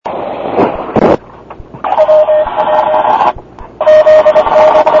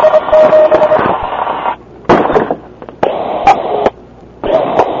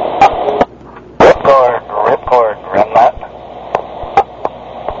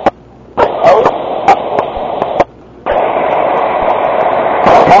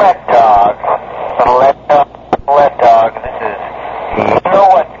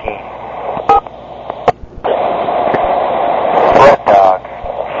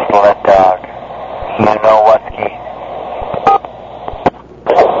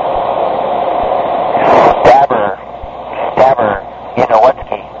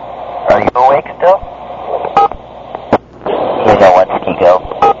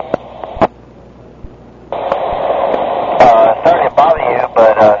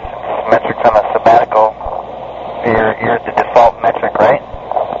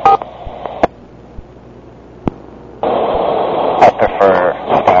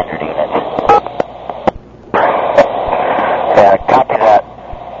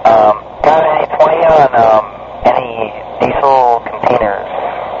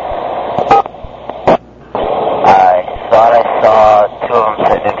two of them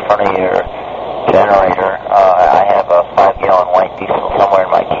sitting in front of your generator. I have a 5-gallon white diesel somewhere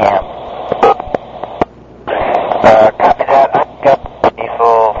in my camp. Copy that. I've got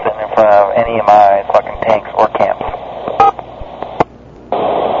diesel sitting in front of any of my fucking tanks or camps.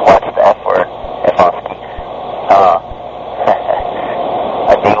 Watch the F word, F-oski.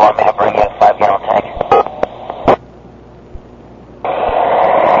 Do you want me to bring you a 5-gallon tank?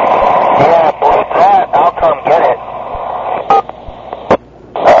 Yeah, believe that. I'll come get it.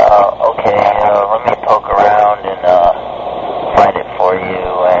 Okay, let me poke around and find it for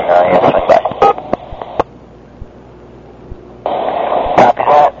you, and yeah, swing by. Copy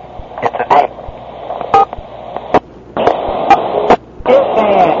that. It's a date.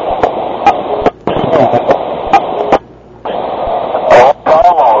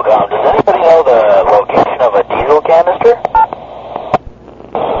 Does anybody know the location of a diesel canister?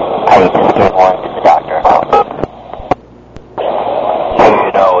 I just gave one to the doctor. Do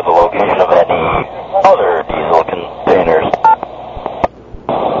you know the location of any other diesel containers?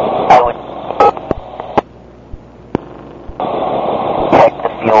 I would check the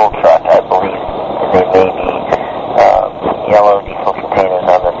fuel truck, I believe. There may be yellow diesel containers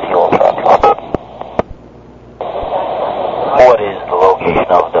on the fuel truck. What is the location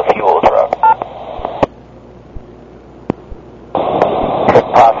of the fuel truck? Could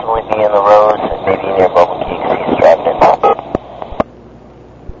possibly be in the rows, maybe near Bubble Key because he's driving it now.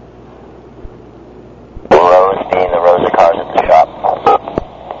 The rows being the rows of cars at the shop.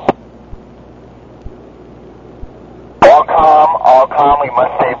 All calm, we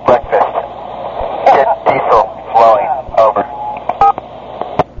must save breakfast. Get diesel flowing, over.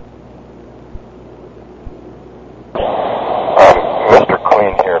 Mr.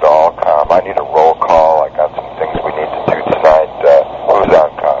 Clean here to Allcom. I need a roll call. I got some things we need to do tonight. Who's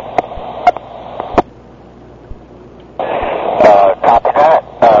on com? Copy that,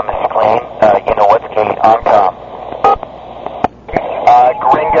 Mr. Clean. You know what's Kate on com?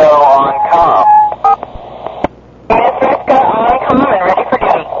 Gringo on com. Miss Riska on com and ready for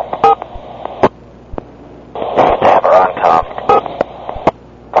duty. Stabber on com.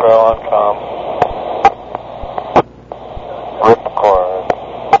 Pro on com. Ripcord.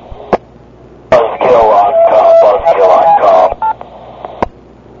 Buzzkill on com. Buzzkill on com.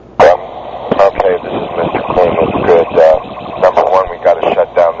 Okay, this is Mr. Clean. It's good. Number one, we got to shut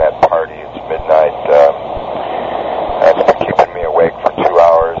down that party. It's midnight. That's been keeping me awake for 2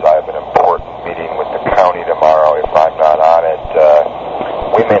 hours. I have an important meeting with the county tomorrow. If I'm not on it,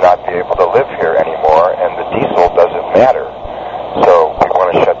 we may not be able to live here anymore, and the diesel doesn't matter. So we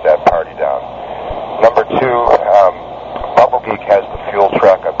want to shut that party down. Number two, Bubble Geek has the fuel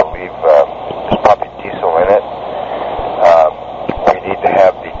truck. I believe there's probably diesel in it. We need to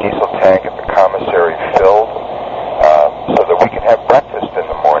have the diesel tank at the commissary filled so that we can have breakfast in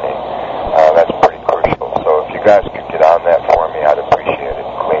the morning. That's pretty crucial. So if you guys could get on that for me, I'd appreciate it.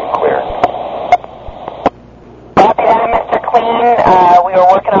 Clear. Copy that, Mr. Clean. We were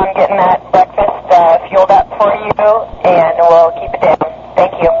working on getting that breakfast fueled up for you, and we'll keep it down.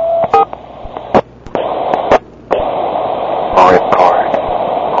 Thank you.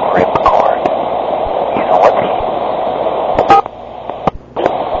 Ripcord. You know what?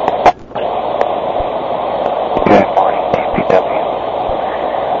 Good morning, DPW.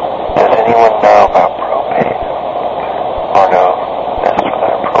 Does anyone know about propane? Or no, that's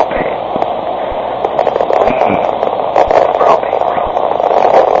not propane. We need propane.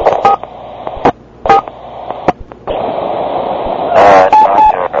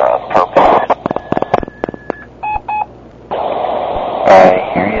 Propane. I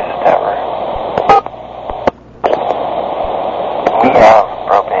hear you, Stabber. We have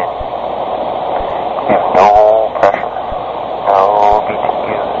propane. We have no pressure, no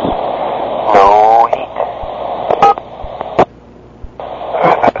BTUs, no heat.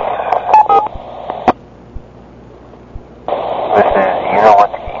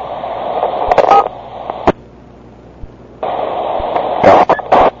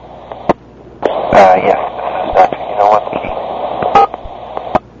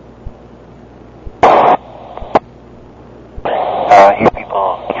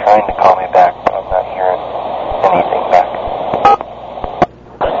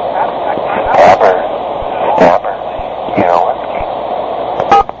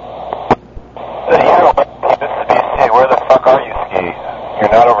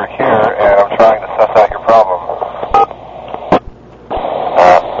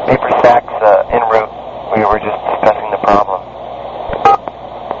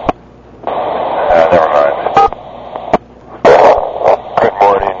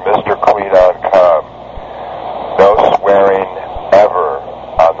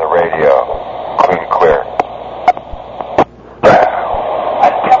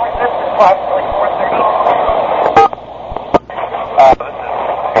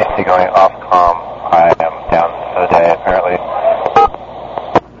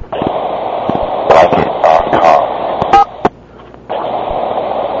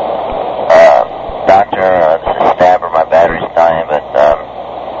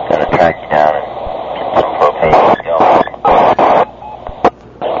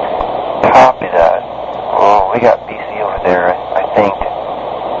 we got BC over there, I think,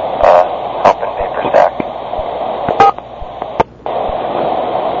 helping paper stack.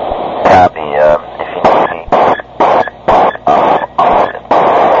 Copy, if you need me.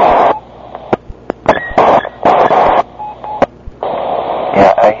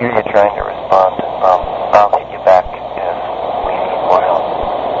 Yeah, I hear you trying to respond. I'll hit you back if we need more help.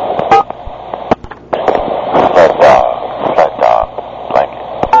 Sled dog, blanket.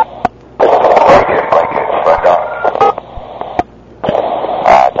 Blanket, sled dog.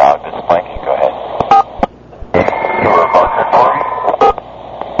 Dog, this is blanket, go ahead. You were marking for me?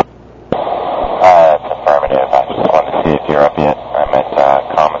 It's affirmative. I just wanted to see if you're up yet. I'm at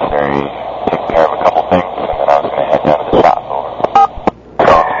commissary, taking care of a couple things, and then I was going to head down to the shop. Over.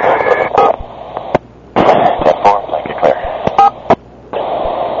 10-4, blanket clear.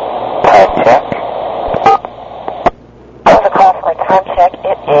 Time check. That was a call for a time check.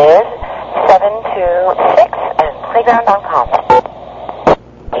 It is 726 and playground on call.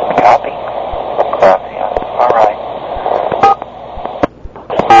 Copy. Gracias. All right.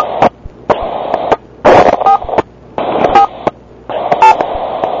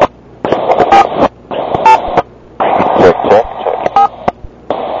 Check.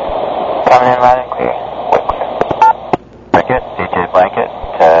 Coming in loud and clear. Wait, clear. Blanket, DJ Blanket,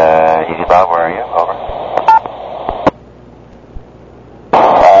 Easy Bob, where are you? Over.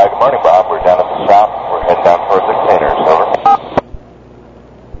 Good morning, Bob. We're down at the shop. We're heading down towards the containers. Over.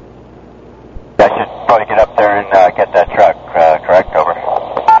 I should probably get up there and get that truck, correct? Over.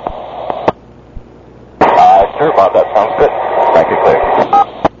 Sure, Bob. That sounds good. Blanket clear.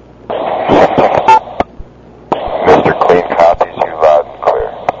 Mr. Clean copies you loud and clear.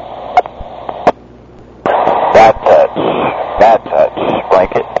 That touch,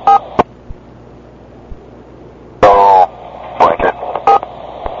 blanket. Oh, blanket.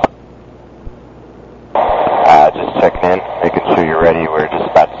 Just checking in, making sure you're ready. We're just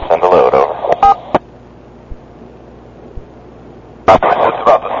about to send a load over. I was just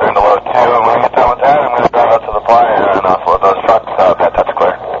about to send a load too, and when we get done with that, I'm going to drive out to the plant and offload those trucks. That's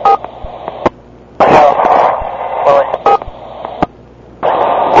clear.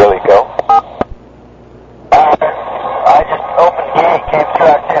 Willie, go. I just opened the gate, came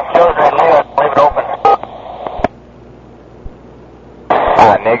through, I see him children, leave it open.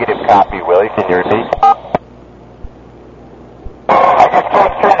 Negative copy, Willie, can you repeat? I just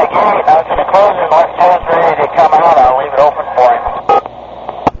came through the gate, I was going to close it, once Joe's ready to come out, I'll leave it open for him.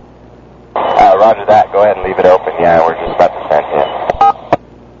 Roger that, go ahead and leave it open, yeah, we're just about to send him.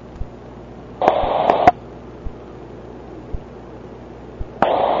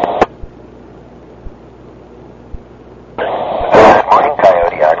 Good morning,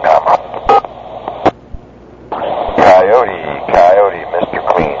 Coyote, Coyote, Mr.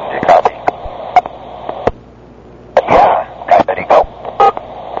 Clean, do you copy? Yeah, Coyote, go.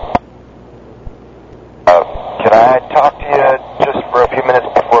 Can I talk to you just for a few minutes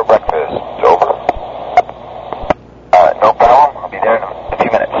before breakfast? Over. No problem, I'll be there in a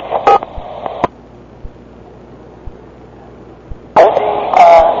few minutes.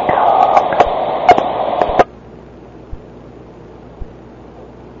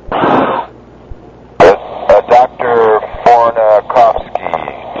 Dr. Fornakovsky,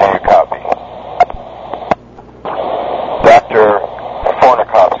 do you copy? Dr.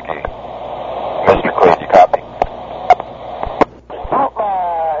 Fornakovsky, Mr. Clean, do you copy?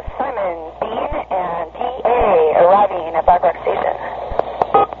 Simon, Dean, and DA arriving at Black Rock Station.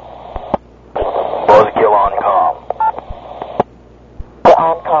 Buzzkill on call. The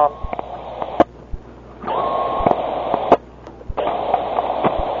on-com.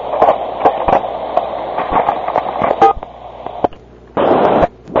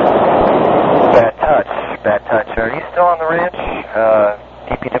 Bad touch. Are you still on the ranch?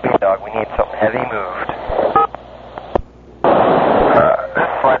 DPW dog, we need something heavy moved. This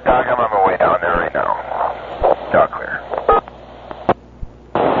is Sled Dog, I'm on my way down there right now. Dog clear.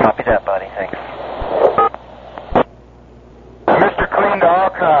 Copy that, buddy, thanks. Mr. Clean to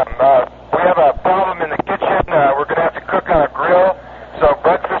Allcom, we have a problem in the kitchen. We're going to have to cook on a grill. So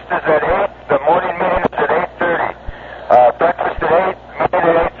breakfast is at 8, the morning meeting is at 8:30. Breakfast at 8, meeting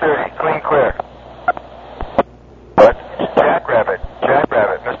at 8:30. Clean clear. What? Jackrabbit,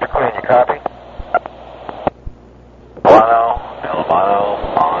 Mr. Clean, you copy? Elvano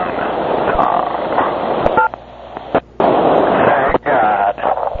on Thank God.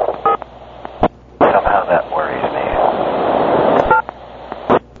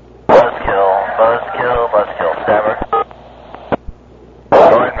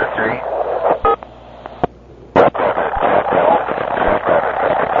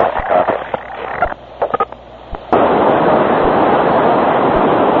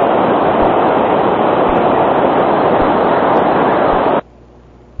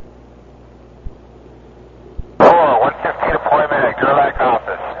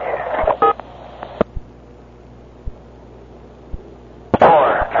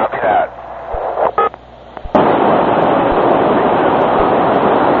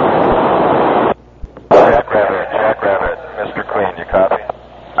 copy?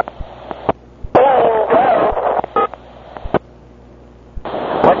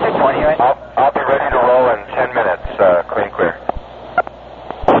 What's your 20 right now? I'll be ready to roll in 10 minutes, clean clear.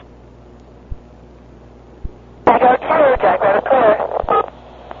 Echo 2, Jackrabbit clear.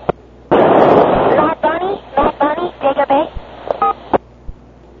 Matt Bunny, Jacob Bay.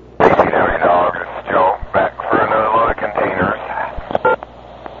 DC Navy Dog, this is Joe, back for another load of containers.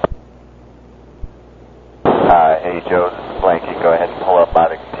 Hey, Joe, this is Blanky. Go ahead and pull up by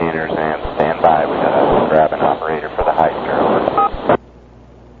the containers and stand by. We gotta grab an operator for the heister.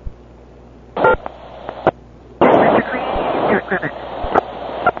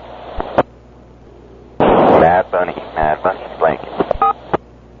 Mad Bunny, Blanky.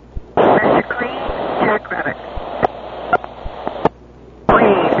 Mr. Clean, Jackrabbit.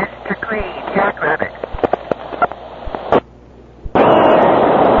 Clean, Mr. Clean, Jackrabbit.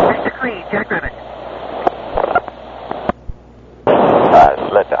 Mr. Clean, Jackrabbit.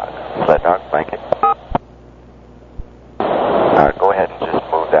 Sled dog, Blanket. Go ahead and just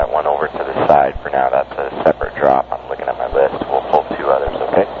move that one over to the side for now. That's a separate drop. I'm looking at my list. We'll pull 2 others,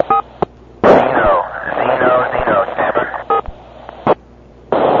 okay? Zeno, Stammer.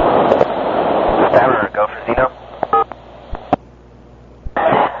 Stammer, go for Zeno.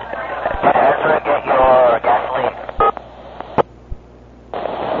 Did Ezra get your gasoline?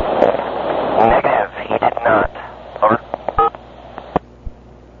 Negative, he did not. Over.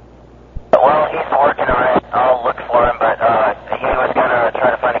 Well, he's working on it. I'll look for him, but he was going to try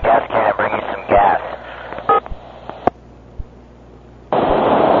to find a gas can and bring you some gas.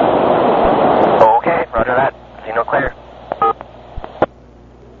 Okay, roger that. Zeno clear.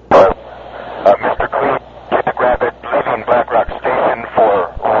 Mr. Clean, Jackrabbit, leaving Black Rock Station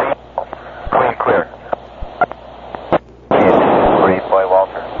for Zeno. Clean clear. Brave Boy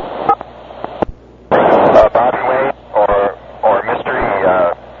Walter. Bobby Wade or Mystery,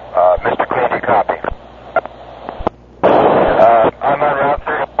 Mr. Clean, you copy? I'm on Route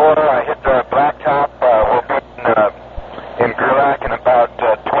 34. I hit the blacktop. We'll be in Gerlach in about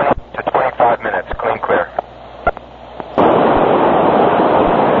 20 to 25 minutes. Clean clear.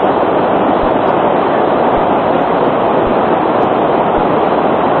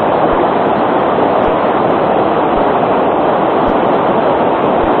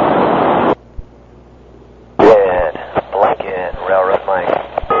 Good. Blanket, railroad line.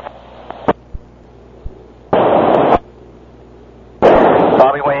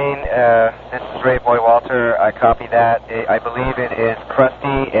 Bobby Wayne, this is Ray Boy Walter. I copy that. I believe it is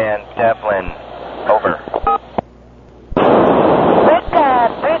Krusty and Devlin. Over. Bricka,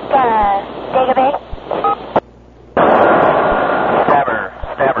 Jacob Bay. Stabber.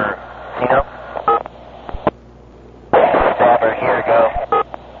 Zeno? Stabber, here, go.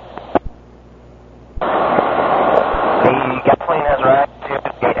 The gasoline has arrived to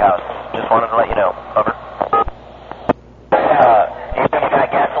the gatehouse. Just wanted to let you know. Over. You got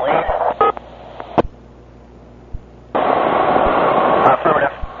gasoline?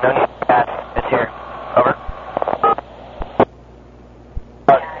 Affirmative. No need for gas. It's here. Over.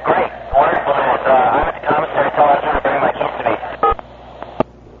 Great. Wonderful news. I'm at the commissary. Tell Ezra to bring my keys to me.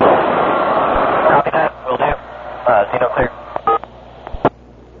 Copy that. Will do. Zeno clear.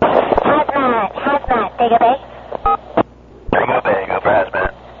 Hazmat, Jacob Bay. There you go, Bay. Go for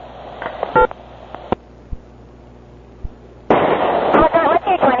hazmat. Hazmat, what's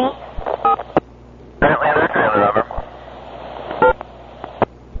your 20? Currently under trailer, over.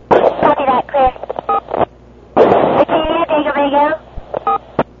 Copy that, clear. Virginia, Jacob Bay, go.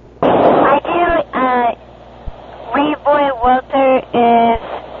 I do, Ray Boy Walter is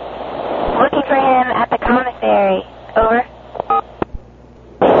looking for him at the commissary. Over.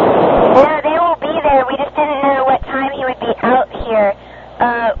 No, they will be there. We just didn't know what time he would be out here.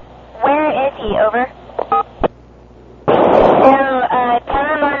 Where is he? Over. So, tell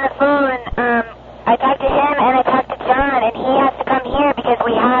him on the phone, I talked to him and I talked to John and he has to come here because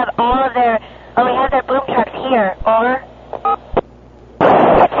we have we have their boom trucks here. Over.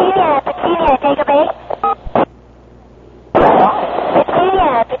 Petunia, Jacob Bay.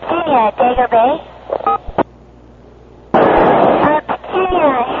 Petunia, Jacob Bay.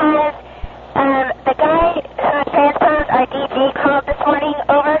 Petunia has, the guy who transposes our DG called this morning.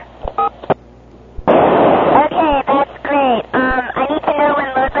 Over. Okay, that's great. I need to know when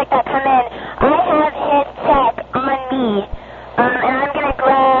loads like that come in. I have his check on me, and I'm going to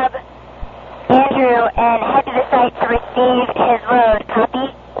grab Andrew and head to the site to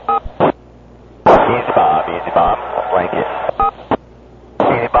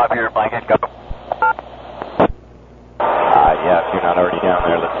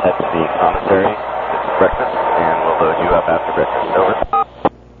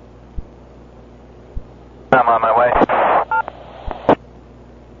I'm on my way.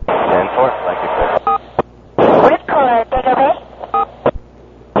 10-4, thank you, sir. Ripcord, Dago Bay.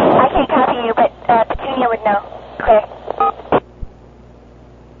 I can't copy you, but Petunia would know. Clear.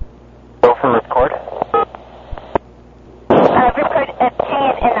 Go for Ripcord. Ripcord,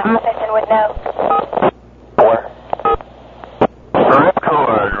 Petunia's in the office and would know. 4.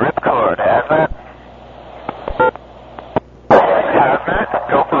 Ripcord, Hazmat. Hazmat,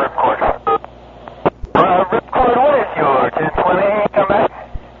 go for Ripcord. Ripcord, what is your 1020? Come back.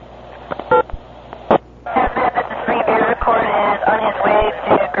 Hazmat, this is Free Beer. Ripcord is on his way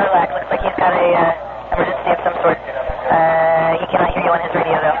to Gerlach. Looks like he's got a emergency of some sort. He cannot hear you on his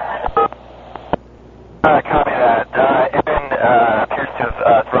radio, though. Copy that. Evan appears to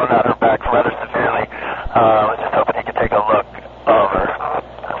have thrown out her back rather severely. I was just hoping he could take a look. Over.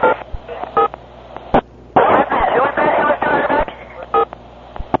 Hazmat, who was that? Who was throwing her back?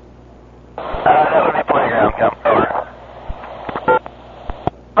 That would be Playground. Come over.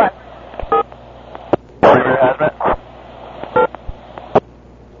 What? River Hazmat.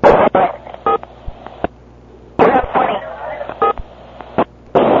 What? You're up 20.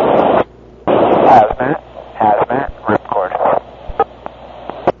 Hazmat, Ripcord.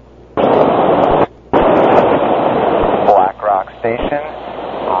 Black Rock Station,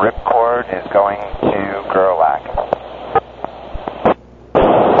 Ripcord is going to Gerlach.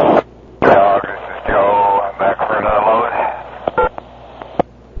 Dog, this is Joe. I'm back for another load.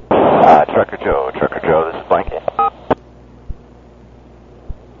 Trucker Joe, this is Blanket.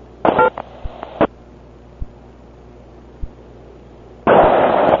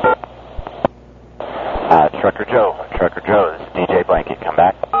 Trucker Joe, this is DJ Blanket, come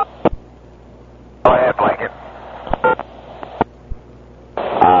back. Go ahead, Blanket.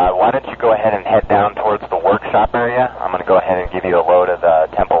 Why don't you go ahead and head down towards the workshop area? I'm going to go ahead and give you a load of the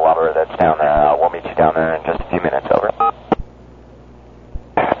temple lumber that's down there. We'll meet you down there in just a few minutes, over.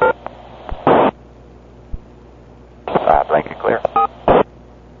 Blanket clear.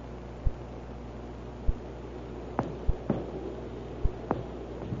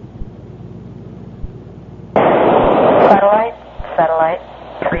 Satellite,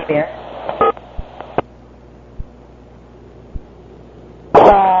 Free Beer.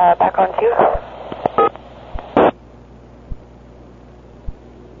 Back on 2.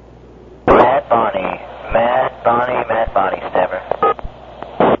 Mad Bonnie, Stabber.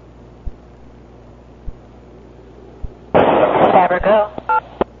 Stabber, go.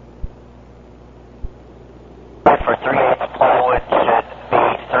 For 3/8 plywood should be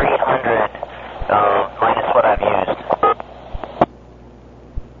 300, minus what I've used.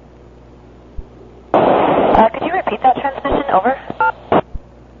 Could you repeat that transmission? Over.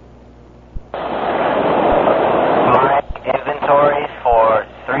 My inventory for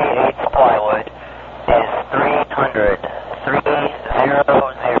 3/8 plywood is 300, 300,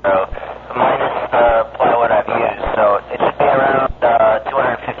 minus the plywood I've used, so it should be around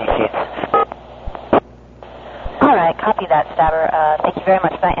 250 sheets. All right, copy that, Stabber. Thank you very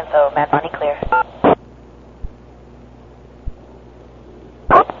much for that info. Mad Bonnie, clear.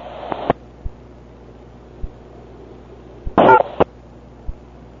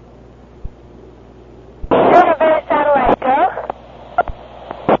 Satellite, go.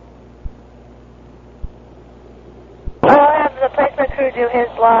 I'll have the placement crew do his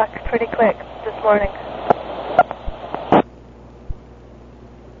block pretty quick this morning.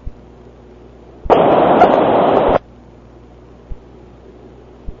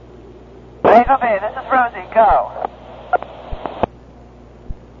 Dago Bay, this is Rosie, go.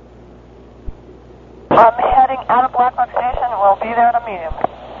 I'm heading out of Black Rock Station. We'll be there in a medium.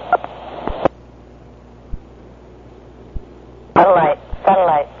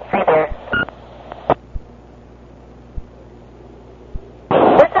 Satellite, Free Beer.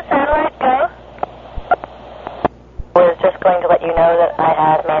 This is Satellite, go. Was just going to let you know that I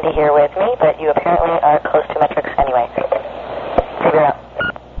had Mandy here with me, but you apparently are close to metrics anyway. Free Beer out.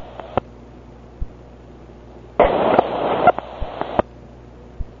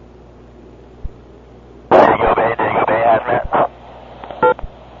 Dago Bay, Hazmat.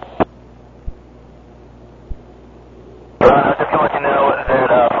 I was just going to let you know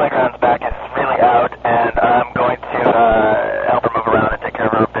that Playground's back is really out, and I'm going to help her move around and take care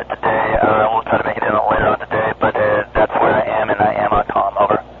of her a bit today. We'll try to make it in later on today, but that's where I am, and I am on comm,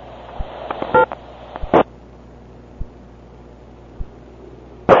 over.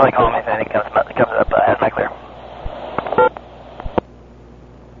 Definitely call me if anything comes up, Hazmat clear.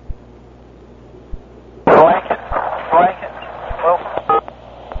 Blanket. Well.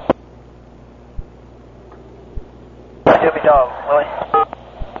 Doobie dog, Willie.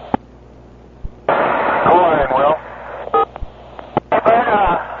 Go on.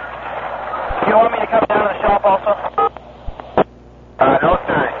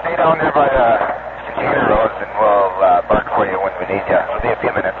 a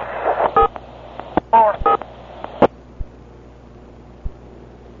few minutes.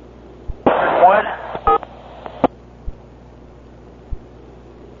 What?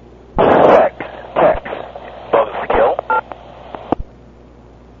 Text. Buzz kill.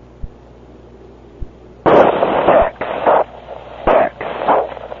 Text.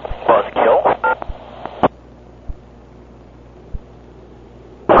 Buzz kill.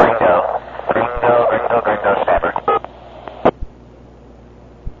 Gringo, stabber.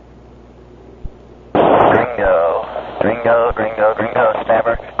 Gringo,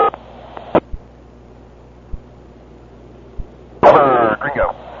 stabber. Over, Gringo.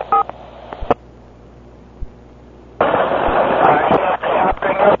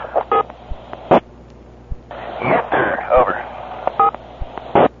 Gringo. Yes, sir. Over.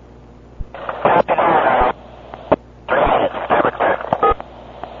 Copy that. 3 minutes. Stabber clear.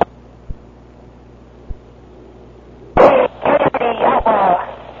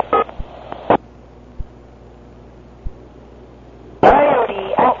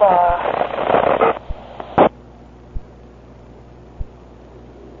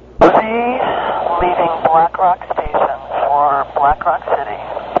 Leaving Black Rock Station for Black Rock City.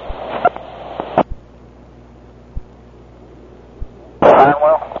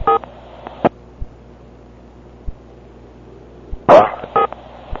 Well.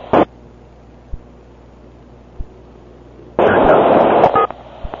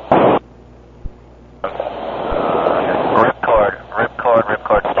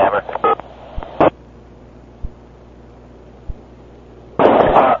 Ripcord, stabber.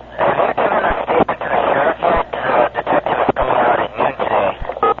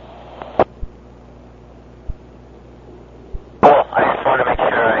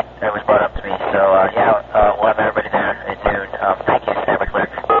 We'll have everybody there at noon. Thank you, Stabber clear.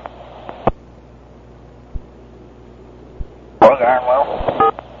 Well, darn well.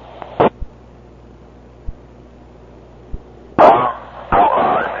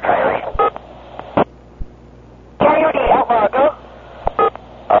 This is Coyote. Coyote, outlaw, go.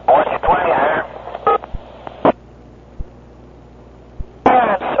 120 there.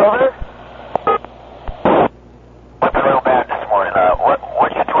 Over. What's the real bad this morning?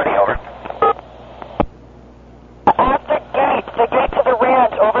 120 over. The gate to the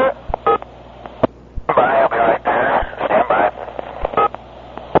ranch, over. Bye, I'll be right there. Stand by.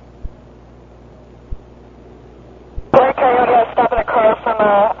 Black Coyote, I stopped in a car from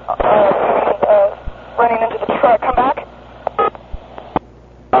running into the truck. Come back.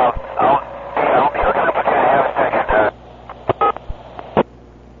 I'll be looking up again. Have a second.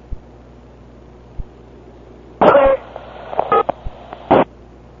 Clear.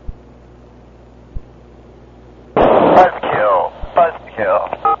 Buzzkill.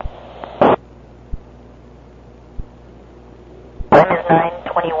 Time is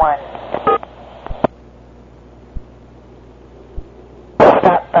 9:21.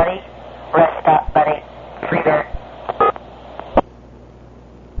 Stop, buddy. Rest stop, buddy. Free there.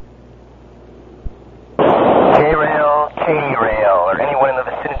 K-Rail, or anyone in the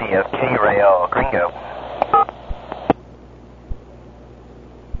vicinity of K-Rail, Gringo.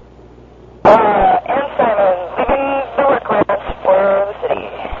 And Simon, leaving the work ranch for the city.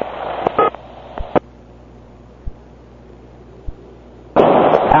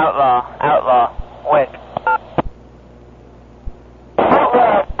 Outlaw, wait.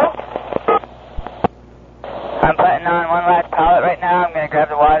 Outlaw. I'm putting on one last pallet right now. I'm going to grab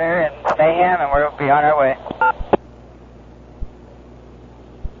the water and mayhem, and we'll be on our way.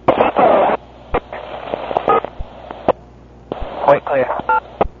 Quite clear.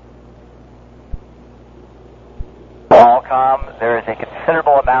 All comms, there is a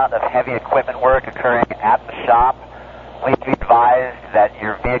considerable amount of heavy equipment work occurring at the shop. Please be advised that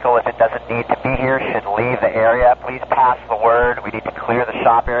your vehicle, if it doesn't need to be here, should leave the area. Please pass the word. We need to clear the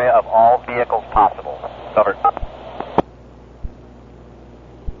shop area of all vehicles possible. Over.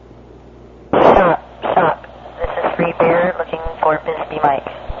 Stop. This is Free Bear looking for Bisbee Mike.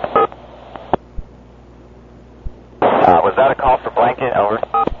 Was that a call for blanket? Over.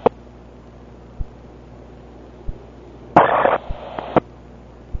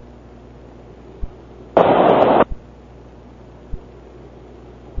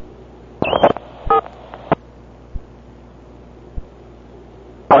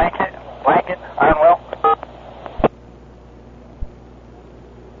 Blanket, Arnwell.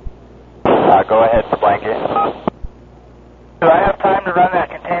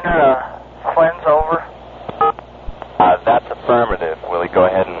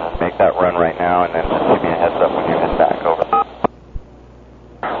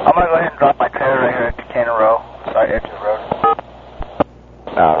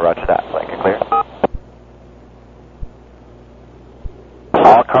 Roger that. Blanket clear.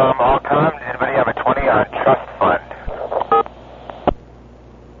 All calm. Does anybody have a 20 on trust fund?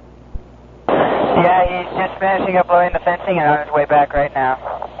 Yeah, he's just finishing up loading the fencing and on his way back right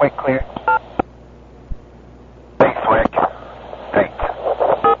now. Wick clear. Thanks, Wick. Thanks.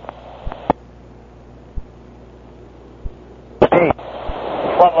 Hey,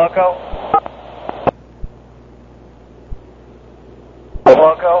 Club Loco.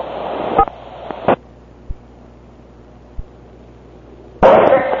 Loco.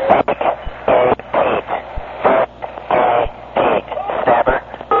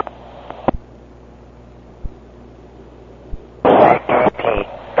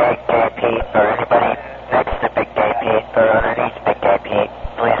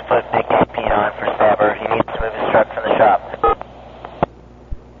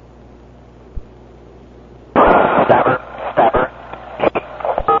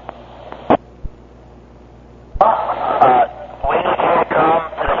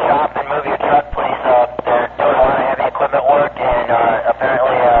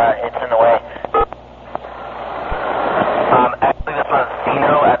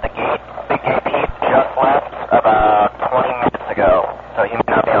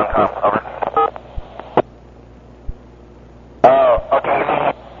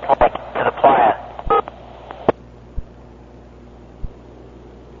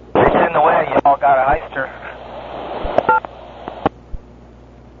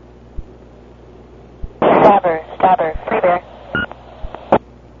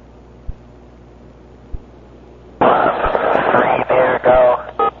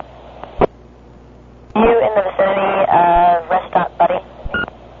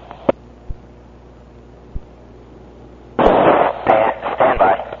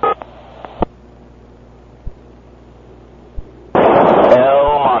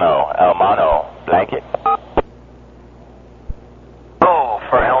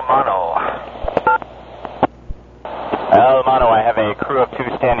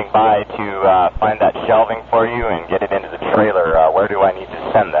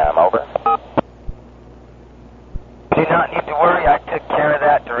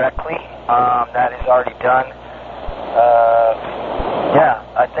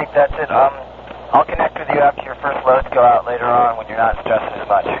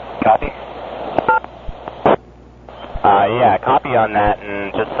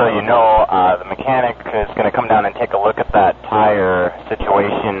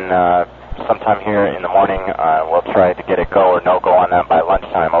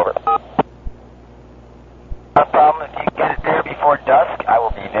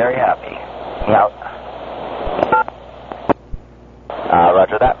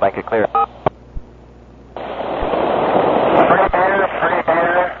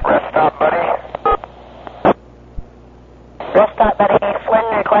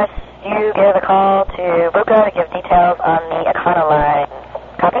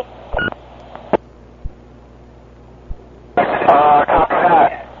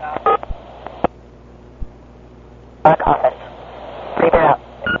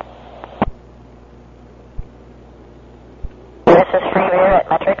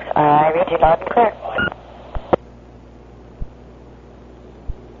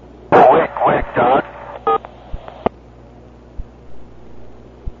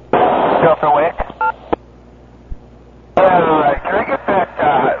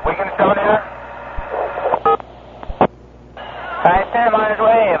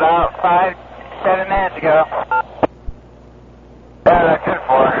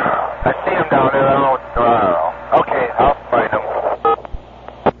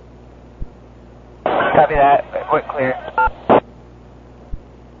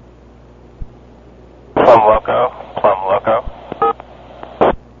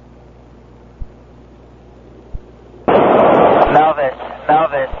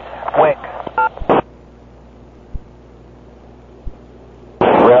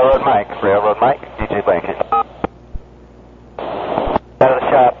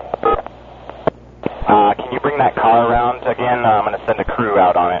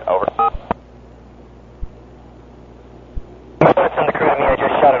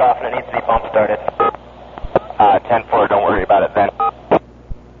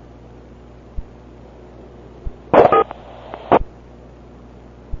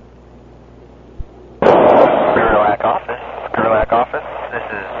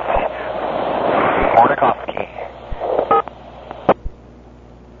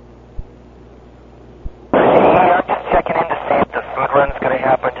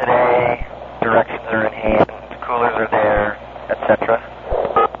 Directions are in hand, coolers are there, etc.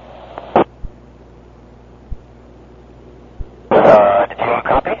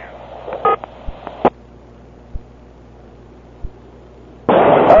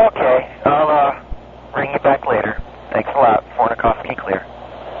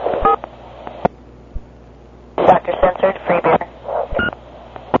 censored free beer.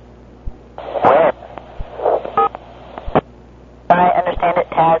 Where? I understand it,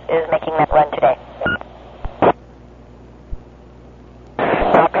 Taz is making that run today.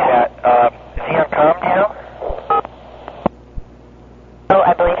 Copy that. Is he on comm, do you know? Oh,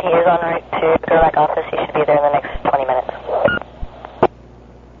 I believe he is en route to the Gerlach office. He should be there in the next 20 minutes.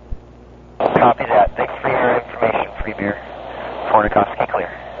 Copy that. Thanks for your information, free beer. Fornikovsky clear.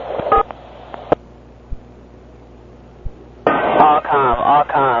 All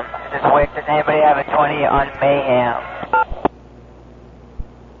calm. This is Wick. Does anybody have a 20 on Mayhem?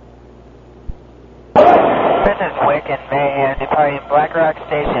 This is Wick and Mayhem departing Black Rock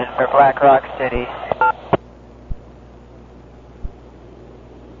Station for Black Rock City.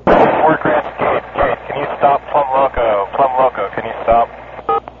 Warcraft Gate, can you stop Plum Loco? Plum Loco, can you stop?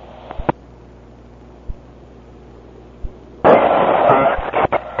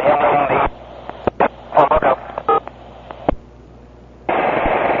 Plum Loco.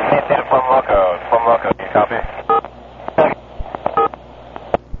 Can't see the Plum Loco. Plum Loco, do you copy?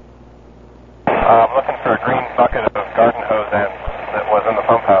 I'm looking for a green bucket of garden hose ends that was in the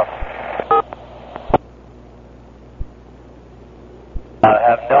pump house. I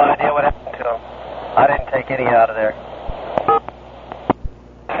have no idea what happened to him. I didn't take any out of there.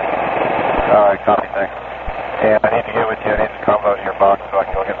 Alright, copy, thanks. And I need to get with you. I need to combo to your box so I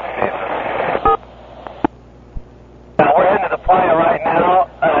can go get some pieces. We're into the playa right now.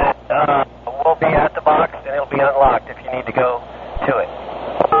 We'll be at the box and it'll be unlocked if you need to go to it.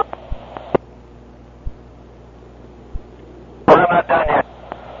 I'm not done yet.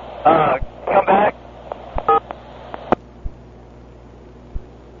 Come back.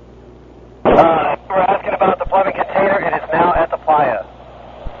 We're asking about the plumbing container. It is now at the playa.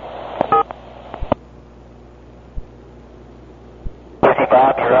 Busy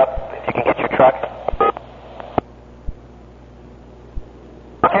Bob, you're up. If you can get your truck.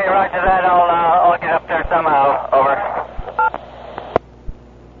 Okay, roger that. I'll get up there somehow. Over.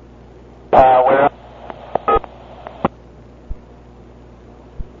 We're up.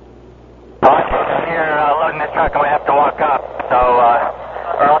 I'm here loading this truck. I'm going to have to walk up. So,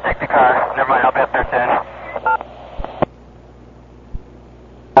 or I'll take the car. Never mind, I'll be up there soon.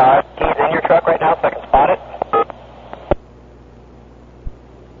 Keys in your truck right now so I can spot it?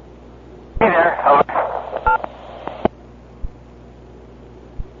 Hey there, over.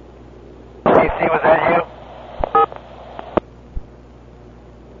 DC, was that you?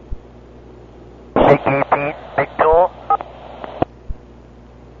 Big EP, big tool?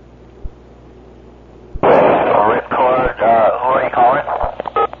 Ripcord, who are you calling?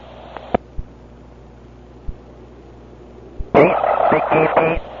 Big EP,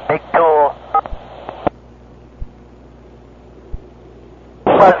 big tool.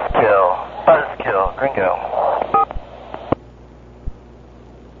 Buzzkill, gringo.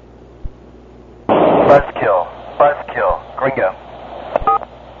 Buzzkill, gringo.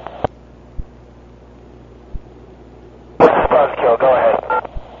 This is Buzzkill, go ahead.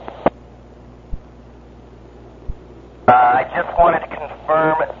 I just wanted to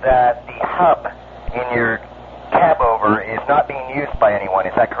confirm that the hub in your cab over is not being used by anyone.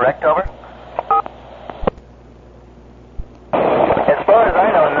 Is that correct, over? As far as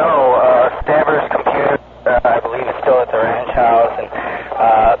I don't know, Stabber's computer, I believe, is still at the ranch house, and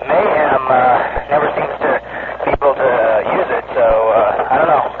Mayhem never seems to be able to use it, so I don't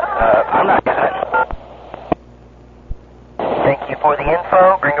know. I'm not using it. Thank you for the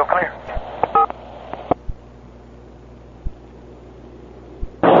info. Gringo clear.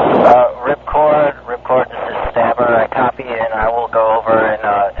 Ripcord, this is Stabber. I copy and I will go over and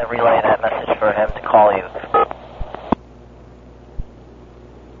relay that message for him to call you.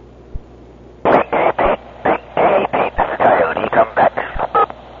 Hey, Pete, this is Coyote. Come back.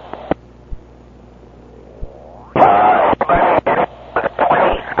 With a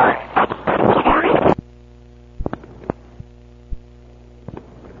 20.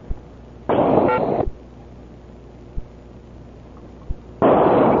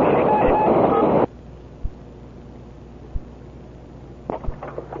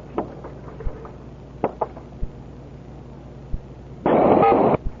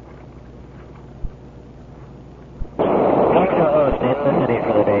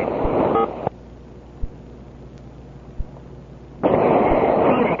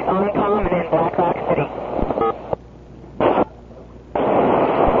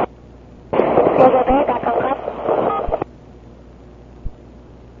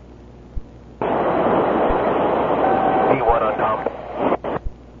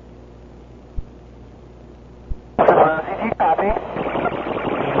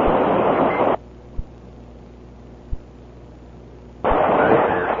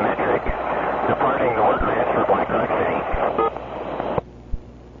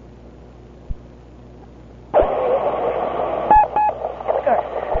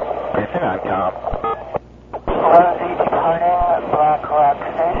 I'm Tom. Rosie departing Black Rock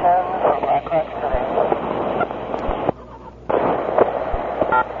Station for Black Rock City.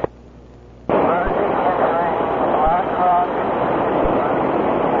 Rosie entering Black Rock City.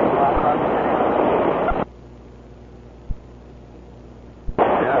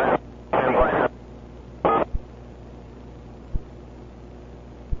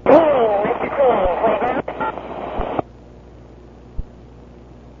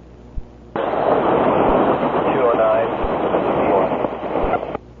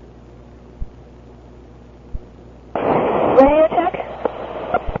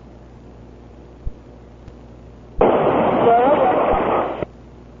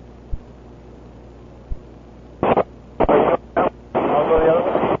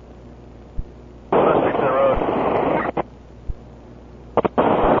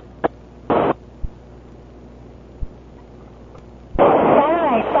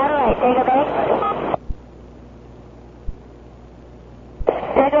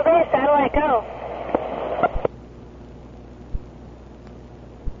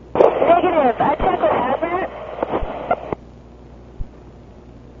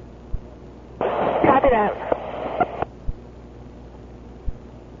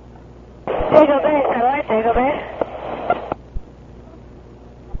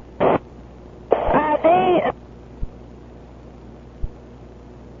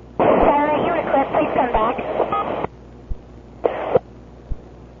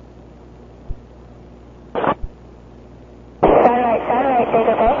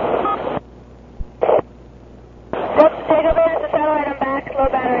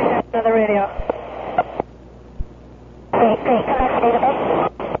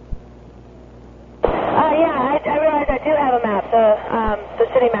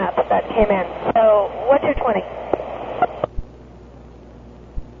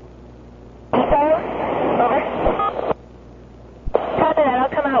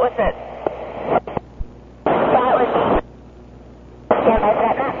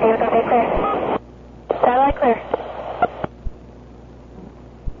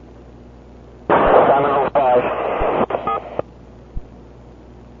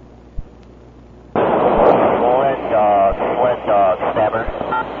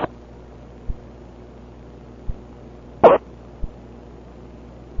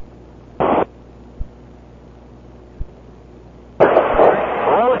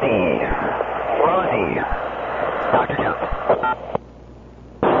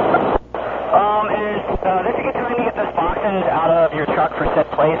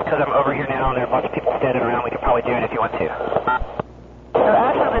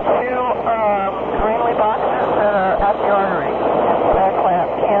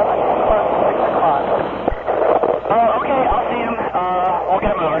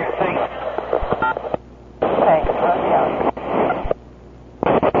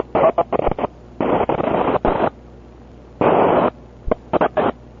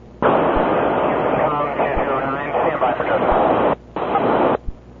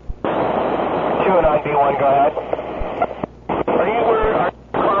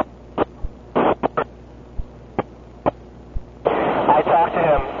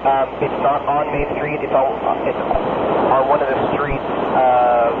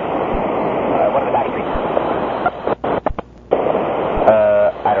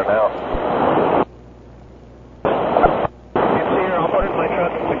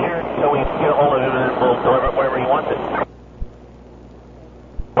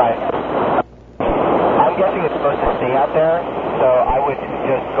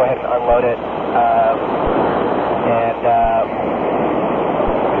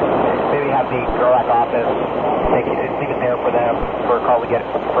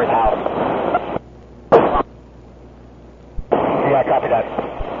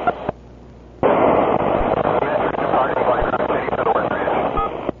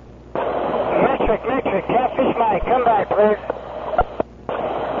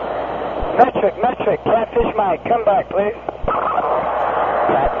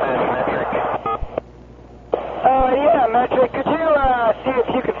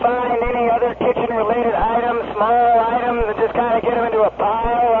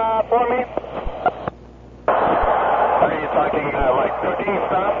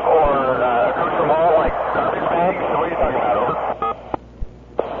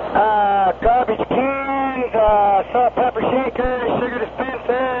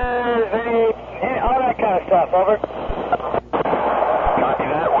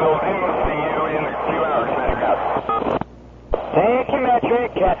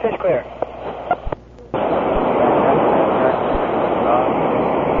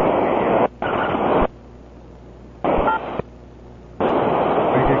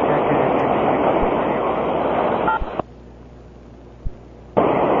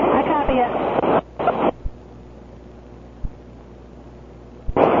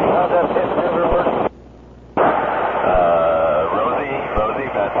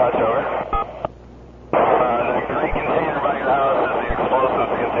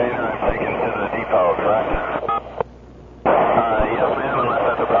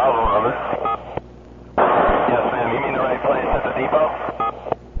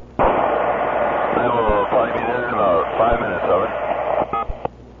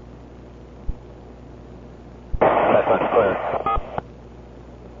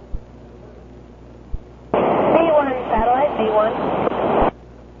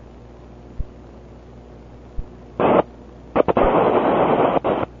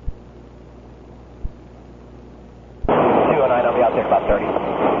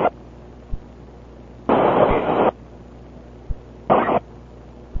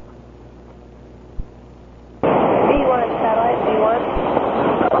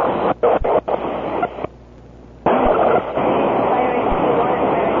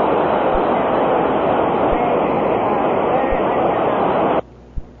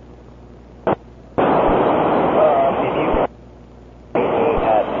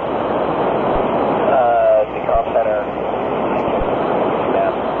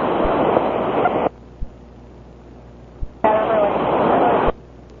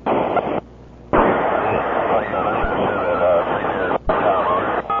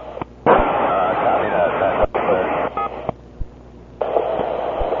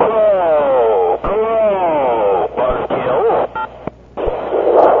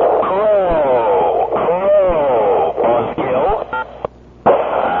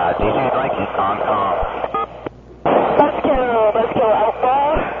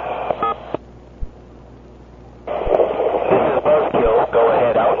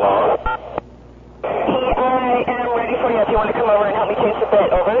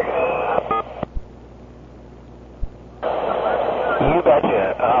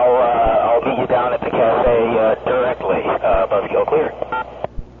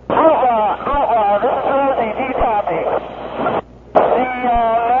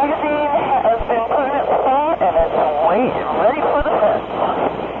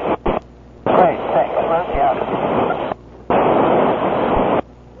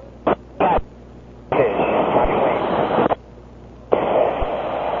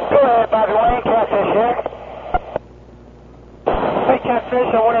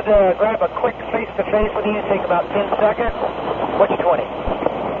 wanted to grab a quick face-to-face with you. Take about 10 seconds. What's your 20?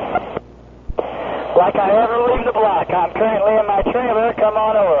 Like I ever leave the block. I'm currently in my trailer. Come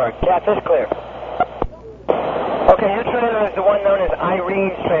on over. Catfish clear. Okay, your trailer is the one known as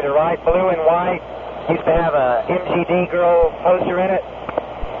Irene's trailer, right? Blue and white. Used to have a MGD girl poster in it.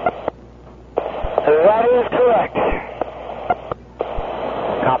 That is correct.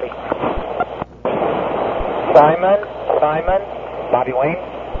 Copy. Simon, Bobby Wayne.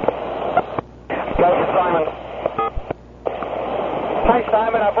 Go to Simon. Hi,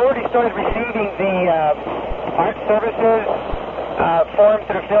 Simon. I've already started receiving the art services forms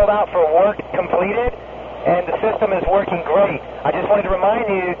that are filled out for work completed, and the system is working great. I just wanted to remind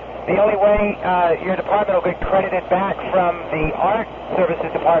you, the only way your department will get credited back from the art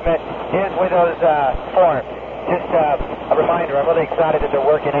services department is with those forms. Just a reminder, I'm really excited that they're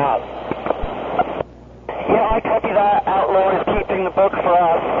working out. Yeah, I copy that. Outlaw is keeping the book for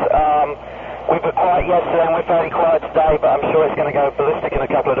us. We were quiet yesterday and we're very quiet today, but I'm sure it's going to go ballistic in a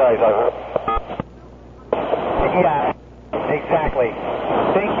couple of days, over. Yeah, exactly.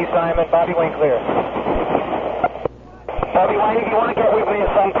 Thank you, Simon. Bobby Wayne clear. Bobby Wayne, if you want to get with me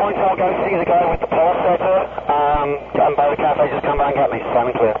at some point, I'll go see the guy with the power setter. I'm by the cafe, just come by and get me.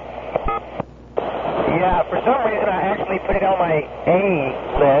 Simon clear. Yeah, for some reason I actually put it on my A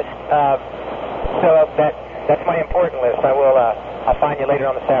list, so that's my important list. I'll find you later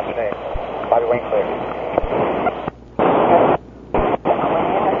on this afternoon. Bobby Wayne clear.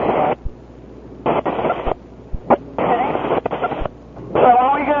 So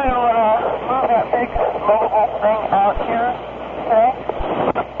are we going to move that big mobile thing out here today?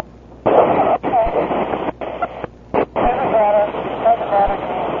 Okay. Doesn't matter to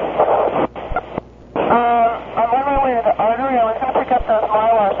me. I'm on my way to the artery. I was going to pick up those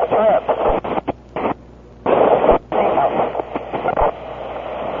Mylar strips.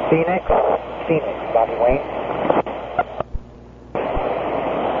 Phoenix, Bobby Wayne.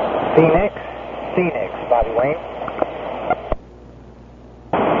 Phoenix, Bobby Wayne.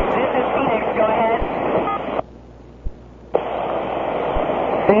 This is Phoenix. Go ahead.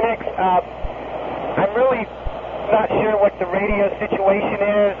 Phoenix, I'm really not sure what the radio situation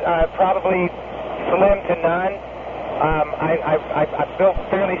is. Probably slim to none. I feel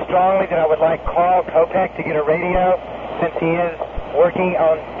fairly strongly that I would like Carl Kopech to get a radio since he is working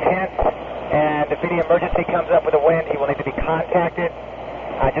on tents, and if any emergency comes up with a wind, he will need to be contacted.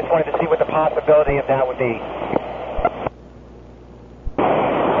 I just wanted to see what the possibility of that would be. As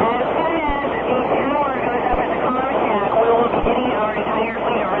soon as the tower goes up at the comm shack, we will be getting our entire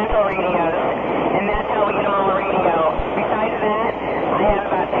fleet of rental radios, and that's how we get them on the radio. Besides that, I have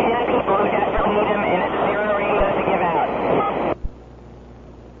about 10 people who desperately need them, and it's 0 radios to give out.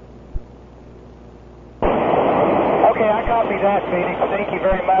 Okay, I copy that, Phoenix. Thank you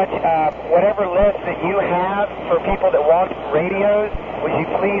very much. Whatever list that you have for people that want radios, would you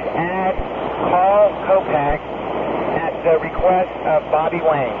please add Carl Kopech at the request of Bobby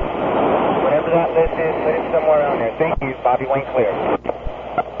Wayne? Whatever that list is, put it somewhere on there. Thank you, Bobby Wayne clear.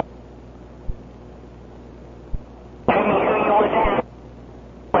 Tell me who you want to have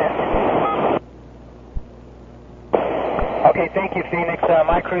with. Okay, thank you, Phoenix.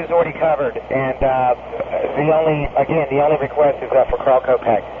 My crew's already covered, and the only request is for Carl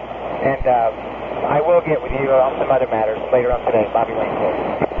Kopech. And I will get with you on some other matters later on today. Bobby Wayne clear.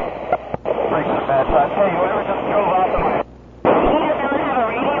 Thanks for that. I tell you, whatever just drove off the way. He does not have a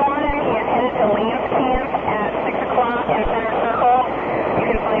radio on him. He is headed to Lance Camp at 6 o'clock in Center Circle. You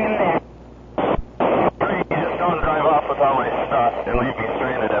can find him there. He's just going to drive off with all my stuff and leave me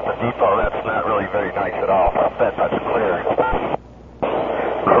stranded at the depot. That's not really very nice at all. That's clear.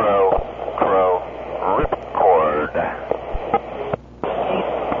 Crow, ripcord.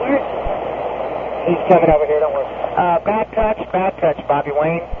 He's coming over here, don't worry. Bad touch, Bobby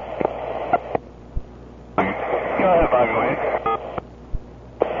Wayne. Go ahead, Bobby Wayne.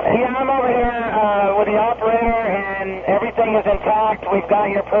 Yeah, I'm over here with the operator, and everything is intact. We've got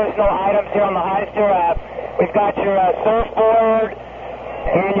your personal items here on the Heister. We've got your surfboard,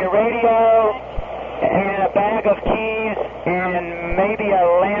 and your radio, and a bag of keys, and maybe a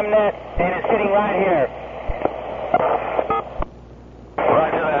laminate, and it's sitting right here.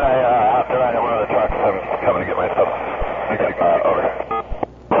 Roger that. I have to ride in one of the trucks. I'm coming to get my stuff. Over.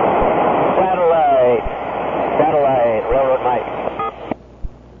 Satellite, Railroad Mike.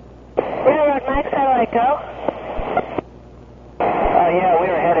 Railroad Mike, satellite go. Yeah, we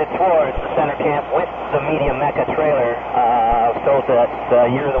were headed towards the center camp with the Media Mecca trailer. I was told that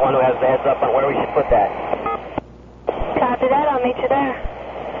you're the one who has the heads up on where we should put that. Copy that. I'll meet you there.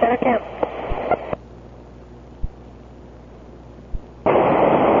 Center camp.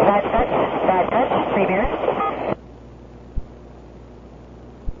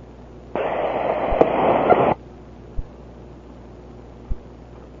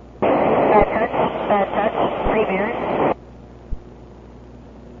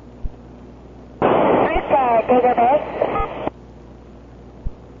 Digger Bay.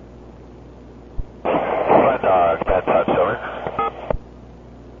 Flat dog, bad touch, over.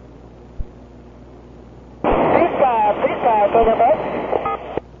 Freestyle, Digger Bay.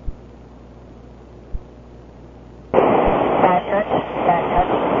 Bad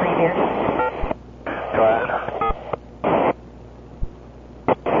touch, 3 here. Go ahead.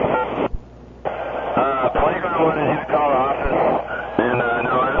 Playground wanted you to call the office, and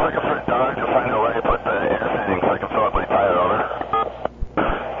no, I'm just looking for a dog to find out where you put the air fitting so I can fill up my tire, over.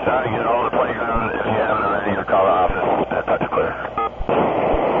 So I get all the playground, if you haven't already, you call the office. That's clear.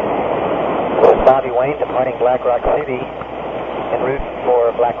 Bobby Wayne departing Black Rock City en route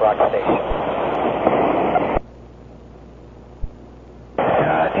for Black Rock Station.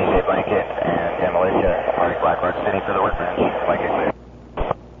 DJ Blanket and Demolition departing Black Rock City for the workbench. Blanket clear.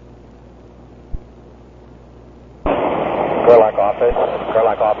 Gerlach office.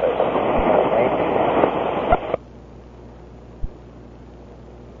 Wayne.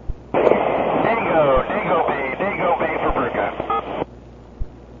 Dago Bay for Burka.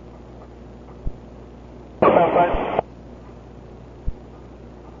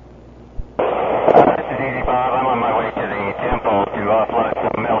 This is Easy Bob. I'm on my way to the temple to offload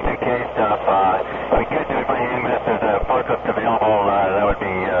some L2K stuff. If we could do it by hand, but if there's a forklift available, that would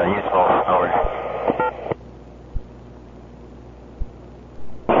be useful. Over.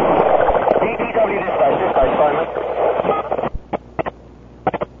 DPW dispatch, Simon.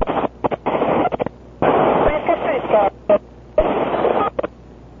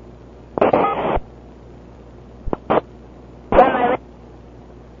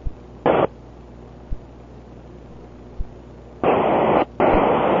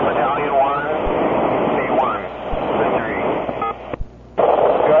 Battalion 1, B1, the 3.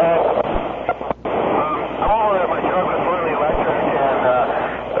 Go ahead. I'm over at my truck with Fluently Electric, and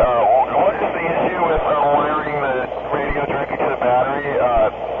what is the issue with wiring the radio directly to the battery? Is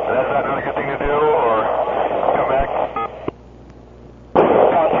that not a good thing to do, or come back?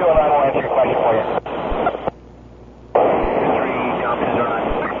 Call 209 will answer your question for you. 3, Tom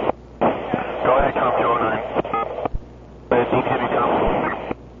 209. Go ahead, Tom 209. DPW Tom.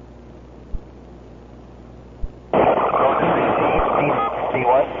 Going to 3C,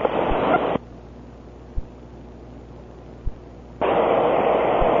 D1.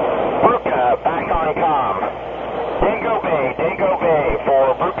 Bruca, back on comm. Dago Bay for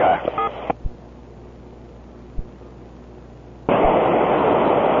Bruca.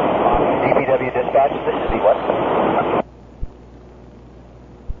 DPW dispatch, this is D1.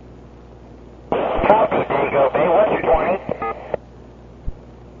 Copy, Dago Bay. What's your 20?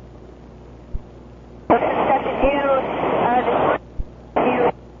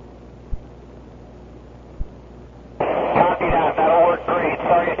 Copy that. That'll work great.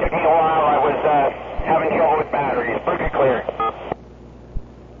 Sorry it took me a while. I was having trouble with batteries. Pretty clear.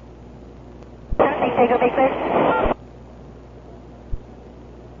 Digger Bay clear.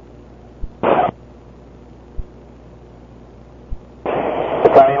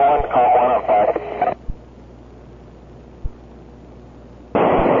 Battalion 1, call 1 on 5.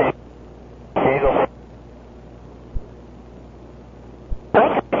 Diego.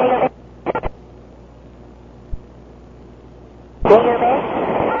 Digger Bay.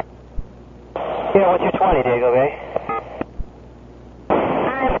 Yeah, what's your 20, Diego Bay?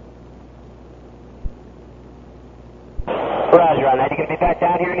 Roger on that. You going to be back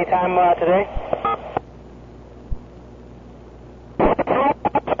down here anytime today?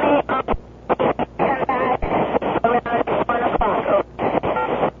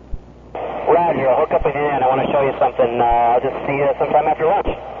 Roger, I'll hook up with you then. I want to show you something. I'll just see you sometime after lunch.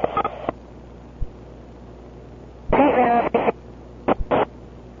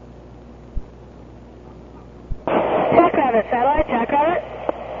 Jackrabbit, satellite, Jackrabbit.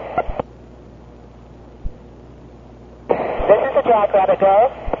 This is the Jackrabbit,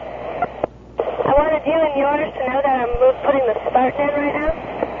 go. I wanted you and yours to know that I'm putting the start in right now.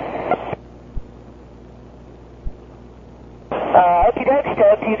 Okie dokie,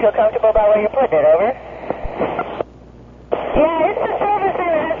 Doug. Do you feel comfortable about where you're putting it, over? Yeah, it's the service thing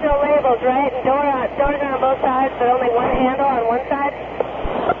that has no labels, right? And doors are on both sides, but only one handle on one side.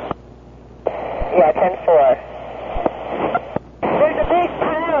 Yeah, 10-4. There's a big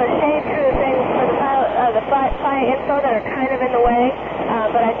pile of shade crew things for the fly info that are kind of in the way,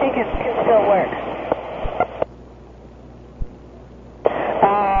 but I think it can still work.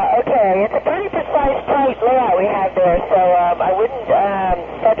 Okay, it's a pretty precise, tight layout we have there, so I wouldn't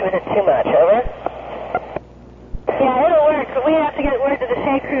fudge with it too much, over? Yeah, it'll work, but we have to get word to the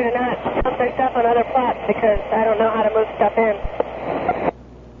shade crew to not dump their stuff on other plots because I don't know how to move stuff in.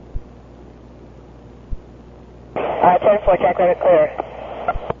 10-4, Jackrabbit clear.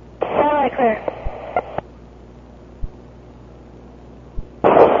 Satellite clear.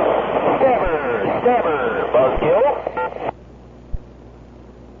 Stabber, Buzzkill.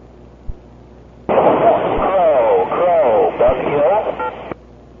 Crow, Buzzkill.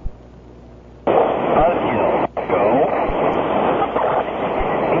 Buzzkill, go.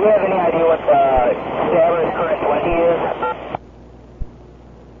 Do you have any idea what Stabber's current 20 is?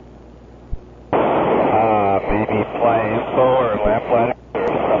 Maybe fly info or lamplighter or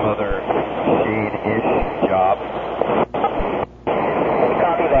some other shade-ish job.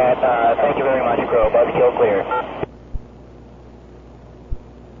 Copy that. Thank you very much, Crow. Buzzkill clear.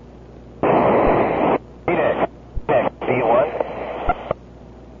 Phoenix, B1.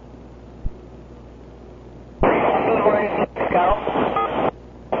 B1, go.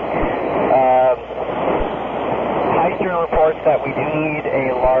 Heister reports that we do need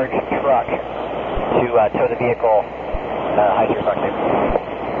a large truck to tow the vehicle. Heister truck there.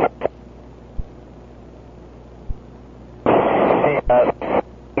 Hey,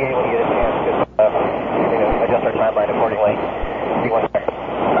 be able to get a chance to adjust our timeline accordingly. B1 there.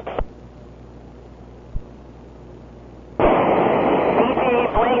 DJ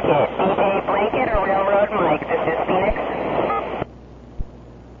Blanket or Railroad Mike, this is Phoenix.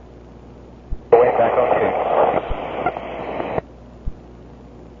 Way back on 2.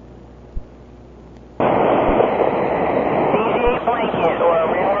 Blanket or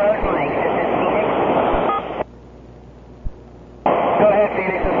Railroad Mike, this is Phoenix. Go ahead,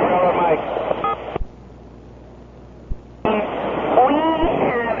 Phoenix. This is Railroad Mike. We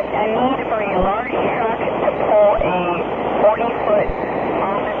have a need for a large truck to pull a 40-foot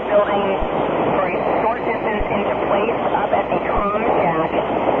office building for a short distance into place up at the comm shack,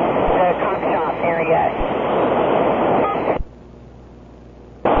 the cop shop area.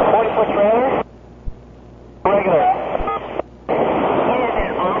 40-foot trailer? Regular.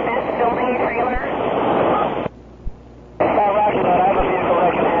 Building trailer. Roger that. I have a vehicle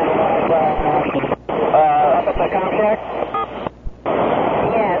that can handle that. Up at the comm shack?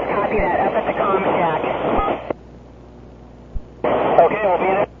 Yes, copy that. Up at the comm shack. Okay, we'll be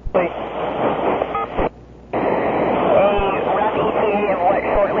in it. Please. A rough ETA of what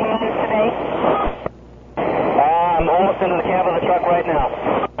shortly means today? I'm almost into the cab of the truck right now.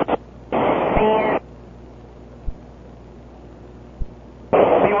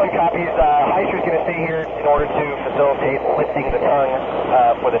 B1 copies. Heister's going to stay here in order to facilitate lifting the tongue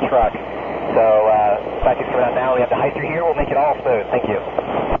for the truck. So, practice coming out now. We have the Heister here. We'll make it all smooth. Thank you.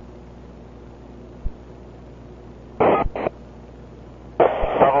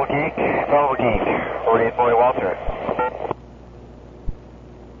 Bubble Geek. Raid Boy Walter.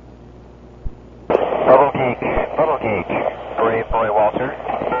 Bubble Geek. Raid Boy Walter.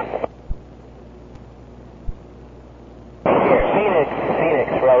 Here, Phoenix,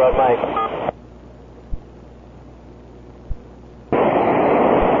 Railroad Mike.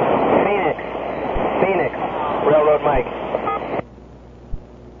 Phoenix, Railroad Mike.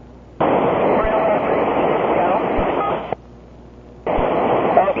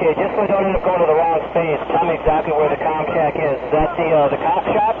 Okay, just so we don't end up going to the wrong space, tell me exactly where the comm shack is. Is that the cop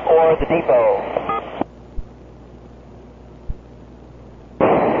shop or the depot?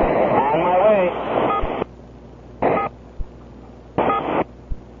 On my way.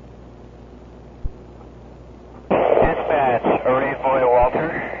 Dispatch, Raid Boy Walter.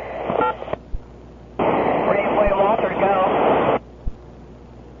 Raid Boy Walter, go.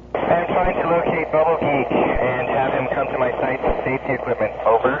 I'm trying to locate Bubble Geek and have him come to my site with safety equipment.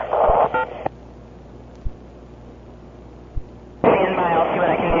 Over. Stand by, I'll see what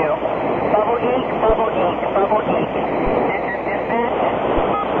I can do. Bubble Geek. This is dispatch.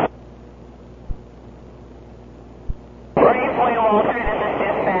 Raid Boy Walter, this is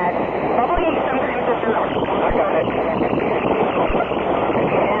dispatch. Bubble Geek sometimes does not. I got it.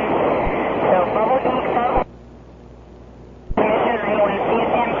 And so Bubble Geek, Mission, anyone sees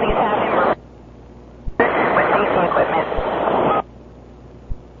him, please have him with safety equipment.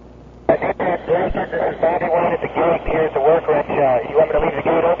 There's Bobby one at the gate here at the work wrench. You want me to leave the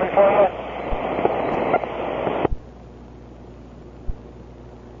gate open for you?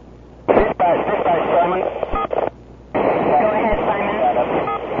 Dispatch, Simon. Go ahead, Simon.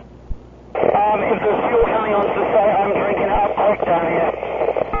 Is there fuel coming onto the site? I'm drinking up quick down here.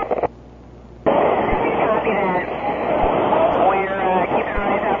 Copy that. We're keeping our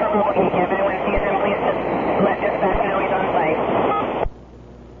eyes out for Bubble Geek. If anyone sees him, please just let dispatch know he's on site.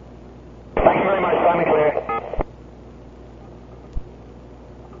 Thank you very much, Simon Clear.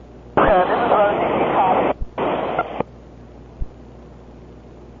 This is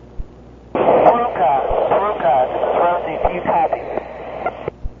Baruka,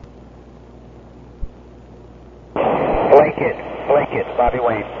 Bobby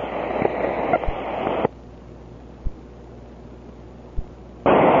Wayne.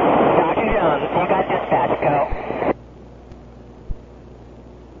 Dr. Jones, you got dispatch, go.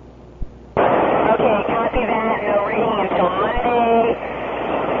 Okay, copy that. No reading until Monday.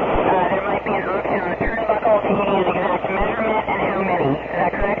 There might be an eruption on the turnbuckle. Can you give an exact measurement and how many? Is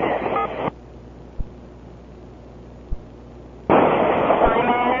that correct?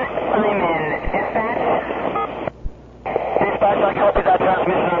 Simon, dispatch. Dispatch, I copy that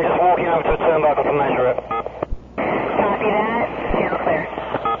transmission. I'm just walking over to a turnbuckle to measure it. Copy that. Channel clear.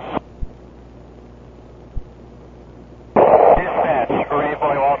 Dispatch, Ray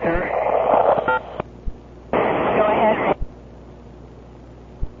Boy Walter. Go ahead.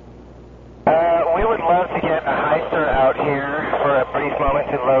 We would love to get a heister out here for a brief moment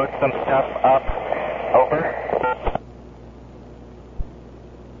to load some stuff up. Over.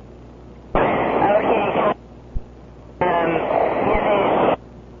 Okay.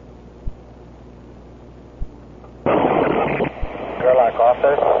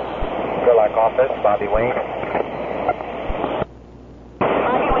 Gerlach office, Bobby Wayne.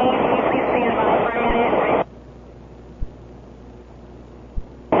 Bobby Wayne, can you please stand by for a minute?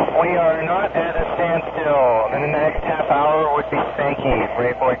 We are not at a standstill. In the next half hour would be stanky.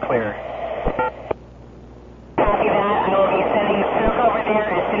 Ray Boy clear.